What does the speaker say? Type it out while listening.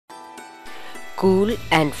Cool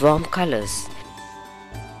and warm colors.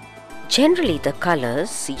 Generally the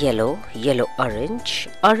colors yellow, yellow-orange,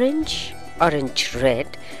 orange,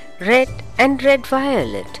 orange-red, red and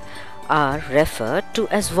red-violet are referred to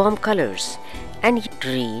as warm colors, and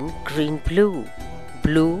green, green-blue,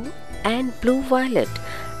 blue and blue-violet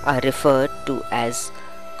are referred to as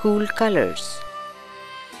cool colors.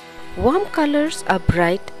 Warm colors are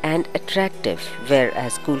bright and attractive,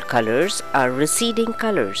 whereas cool colors are receding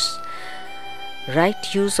colors.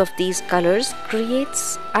 Right use of these colors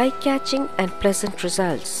creates eye-catching and pleasant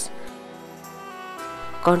results.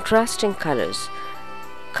 Contrasting colors.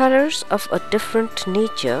 Colors of a different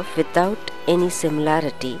nature without any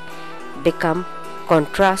similarity become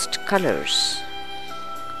contrast colors.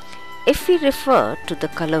 If we refer to the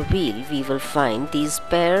color wheel, we will find these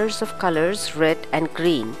pairs of colors red and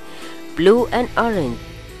green, blue and orange,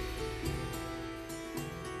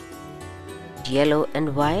 yellow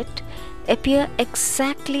and white appear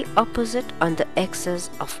exactly opposite on the axis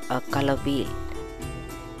of a color wheel.